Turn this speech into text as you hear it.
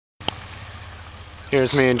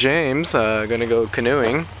Here's me and James, gonna go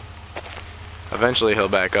canoeing. Eventually he'll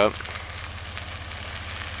back up.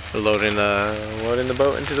 We're loading the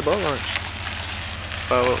boat into the boat launch. That's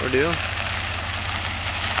about what we're doing.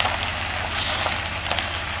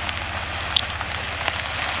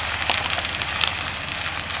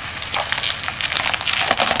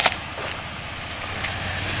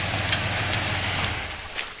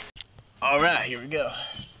 Alright, here we go.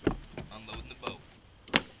 Unloading the boat.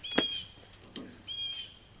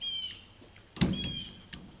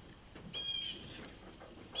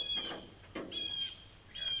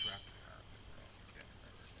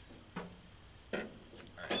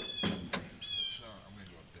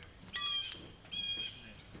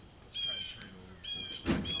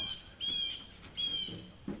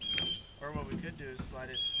 Or what we could do is slide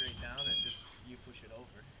it straight down and just you push it over.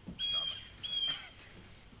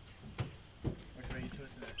 Which way are you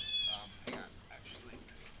twisting it? Hang on, actually.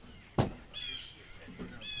 We're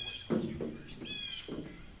gonna pull it towards you first.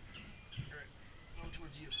 Alright, go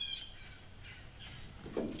towards you.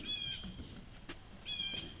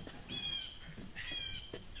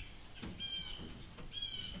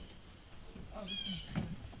 Oh, this thing's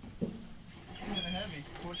kind of heavy.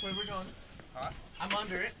 Which way we're going? Huh? I'm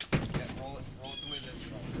under it. Yeah, roll it the way that's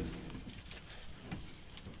rolling.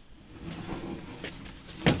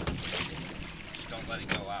 Just don't let it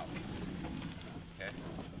go out. Okay?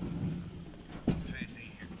 Try to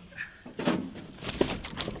think here. Do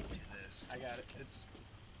this. I got it. It's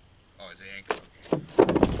Oh, is it anchored?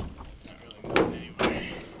 it's not really moving anywhere.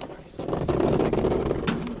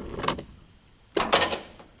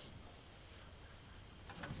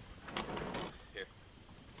 Here.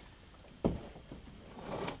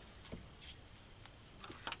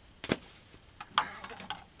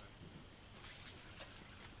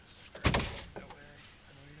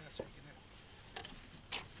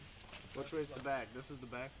 Which way's the back? This is the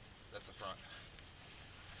back? That's the front.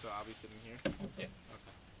 So I'll be sitting here? Yeah.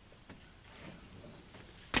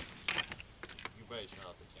 Okay. You better turn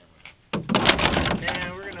off the camera.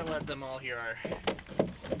 And we're gonna let them all hear our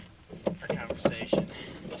conversation.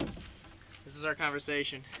 This is our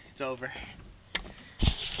conversation. It's over.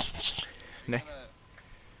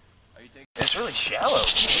 It's really shallow. Look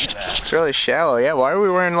at that. It's really shallow. Yeah, why are we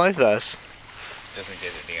wearing life vests? Just in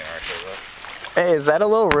case the DNR shows up. Hey, is that a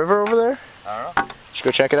little river over there? I don't know. Should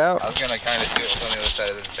go check it out. I was gonna kind of see what was on the other side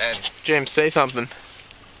of this bend. James, say something.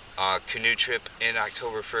 Canoe trip in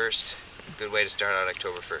October 1st. Good way to start out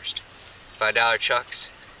October 1st. $5 chucks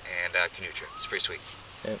and canoe trip. It's pretty sweet.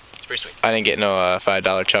 Yep. It's pretty sweet. I didn't get no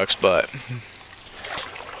 $5 chucks, but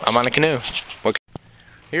I'm on a canoe. What?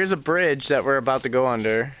 Here's a bridge that we're about to go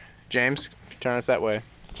under. James, turn us that way.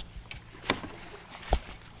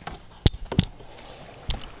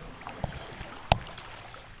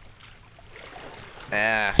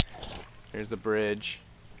 Ah, here's the bridge.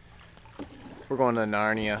 We're going to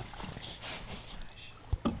Narnia.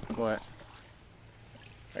 What?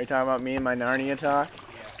 Are you talking about me and my Narnia talk?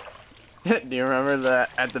 Yeah. Do you remember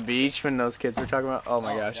that at the beach when those kids were talking about? Oh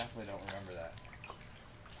my gosh. I definitely don't remember that.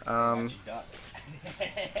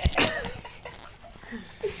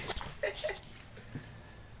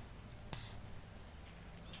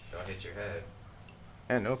 Don't hit your head.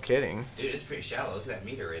 Yeah, no kidding. Dude, it's pretty shallow. Look at that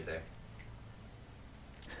meter right there.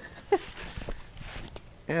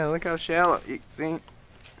 Yeah, look how shallow. You see?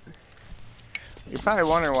 You're probably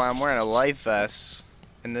wondering why I'm wearing a life vest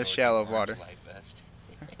in this shallow of water. Life vest.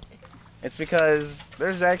 It's because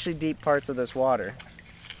there's actually deep parts of this water.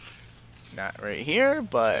 Not right here,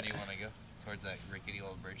 but Where do you want to go? Towards that rickety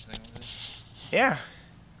old bridge thing over there? yeah.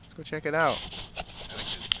 Let's go check it out. I think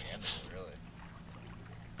it's the end of it, really.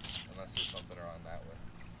 Unless there's something around that way.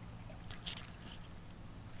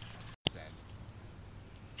 Sand.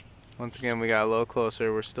 Once again, we got a little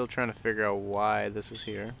closer. We're still trying to figure out why this is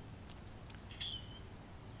here.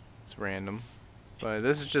 It's random. But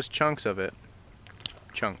this is just chunks of it.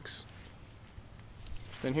 Chunks.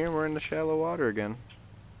 Then here we're in the shallow water again.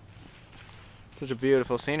 Such a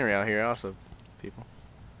beautiful scenery out here also, people.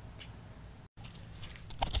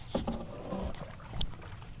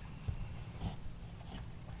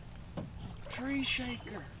 Tree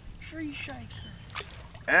shaker! Tree shaker!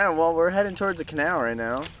 Yeah, well, we're heading towards the canal right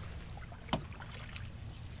now.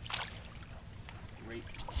 Great.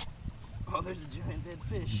 Oh, there's a giant dead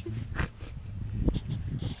fish.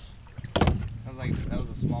 That was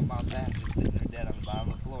a smallmouth bass just sitting there dead on the bottom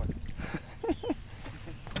of the floor. I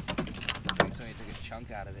think somebody took a chunk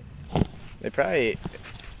out of it. They probably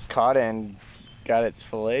caught it and got its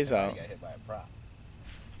fillets out. Got hit by a prop.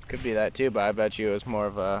 Could be that too, but I bet you it was more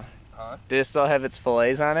of a... Huh? Did it still have its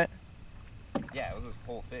fillets on it? Yeah, it was a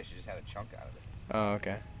whole fish. It just had a chunk out of it. Oh,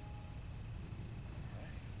 okay.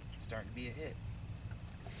 It's starting to be a hit.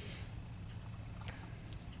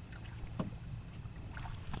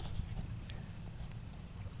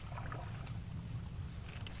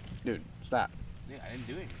 Dude, stop. Yeah, I didn't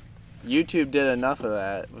do anything. YouTube did enough of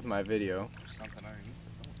that with my video. There's something underneath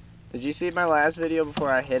it. Did you see my last video before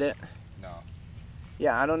I hit it? No.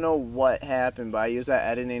 Yeah, I don't know what happened, but I used that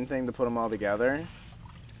editing thing to put them all together.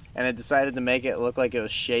 And it decided to make it look like it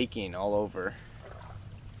was shaking all over.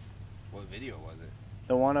 What video was it?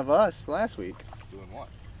 The one of us last week. Doing what?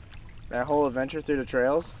 That whole adventure through the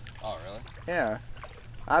trails. Oh, really? Yeah.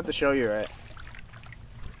 I'll have to show you it.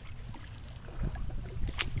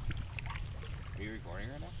 Are you recording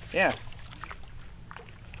right now? Yeah. Why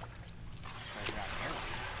you not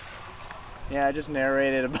narrating? Yeah, I just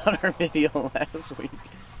narrated about our video last week.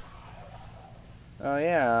 Oh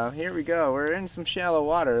yeah, here we go. We're in some shallow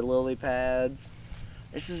water, lily pads.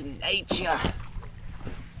 This is nature.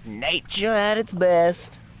 Nature at its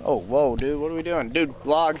best. Oh, whoa, dude, what are we doing? Dude,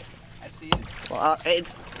 vlog. I see it. Well,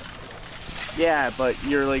 it's... Yeah, but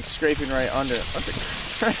you're like scraping right under it. What the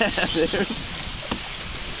crap, dude?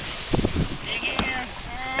 Dig in,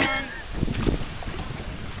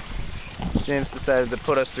 son. James decided to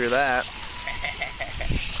put us through that.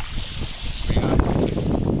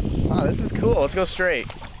 Oh, this is cool. Let's go straight.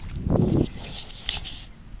 Well,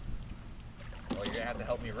 you're gonna have to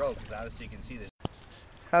help me row, because obviously you can see this.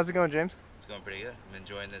 How's it going, James? It's going pretty good. I'm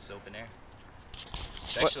enjoying this open air.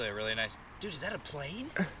 It's What? actually a really nice... Dude, is that a plane?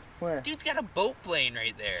 Where? Dude's got a boat plane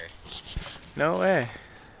right there. No way.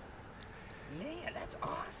 Man, that's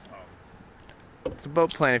awesome. It's a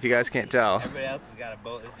boat plane if you guys can't tell. Everybody else has got a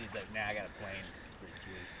boat. This dude's like, nah, I got a plane. It's pretty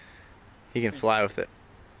sweet. He can fly with it.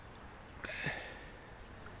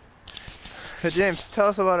 Hey, James, tell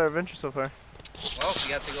us about our adventure so far. Well, we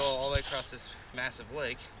got to go all the way across this massive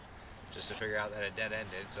lake just to figure out that it dead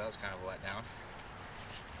ended, so that was kind of a letdown.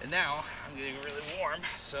 And now I'm getting really warm,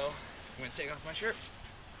 so I'm going to take off my shirt.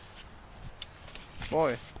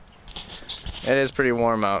 Boy. It is pretty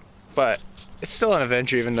warm out, but it's still an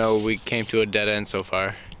adventure even though we came to a dead end so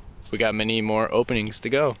far. We got many more openings to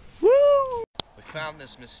go. Woo! We found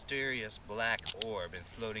this mysterious black orb and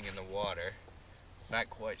floating in the water. Not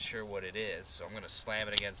quite sure what it is, so I'm going to slam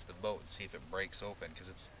it against the boat and see if it breaks open, because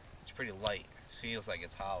it's pretty light. It feels like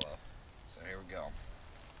it's hollow. So here we go.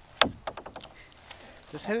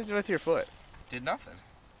 Just hit it with your foot. Did nothing.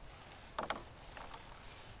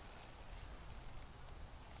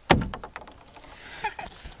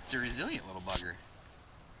 It's a resilient little bugger.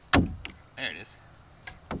 There it is.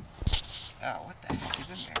 Oh, what the heck is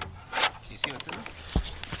in there? Can you see what's in there?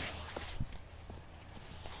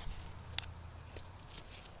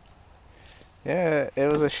 Yeah,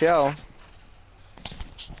 it was a shell.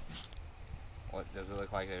 What, does it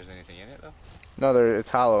look like there's anything in it though? No,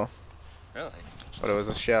 it's hollow. Really? But it was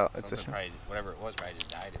a shell. It's a Something shell. probably, whatever it was, probably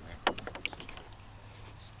just died in there.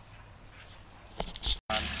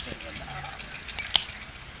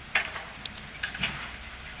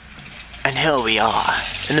 And here we are,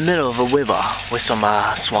 in the middle of a river with some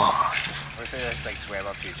swans. What if they just like swam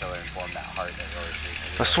up to each other and formed that heart that always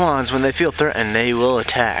sees? The swans, when they feel threatened, they will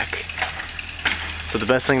attack. So the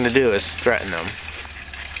best thing to do is threaten them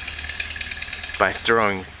by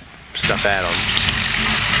throwing stuff at them.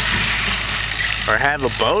 Or have a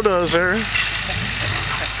bulldozer.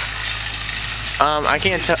 I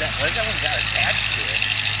can't tell. What is that one got attached to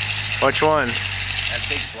it? Which one? That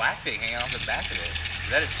big black thing hanging off the back of it.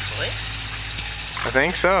 Is that its foot? I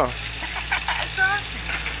think so. That's awesome.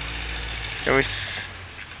 Can we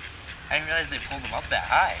I didn't realize they pulled them up that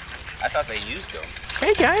high. I thought they used them.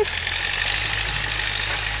 Hey, guys.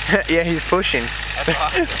 Yeah, he's pushing. That's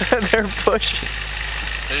awesome. They're pushing.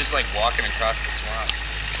 They're just like walking across the swamp.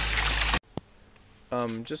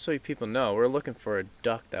 Just so you people know, we're looking for a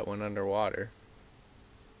duck that went underwater.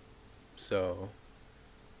 So,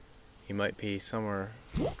 he might be somewhere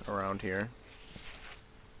around here.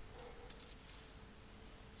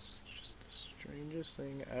 It's just the strangest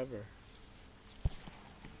thing ever.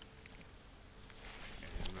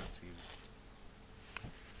 I'm not seeing it.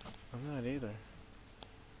 I'm not either.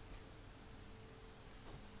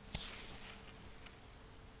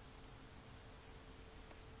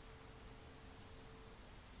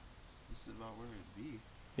 This is about where it'd be.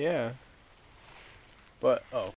 Yeah. But, oh.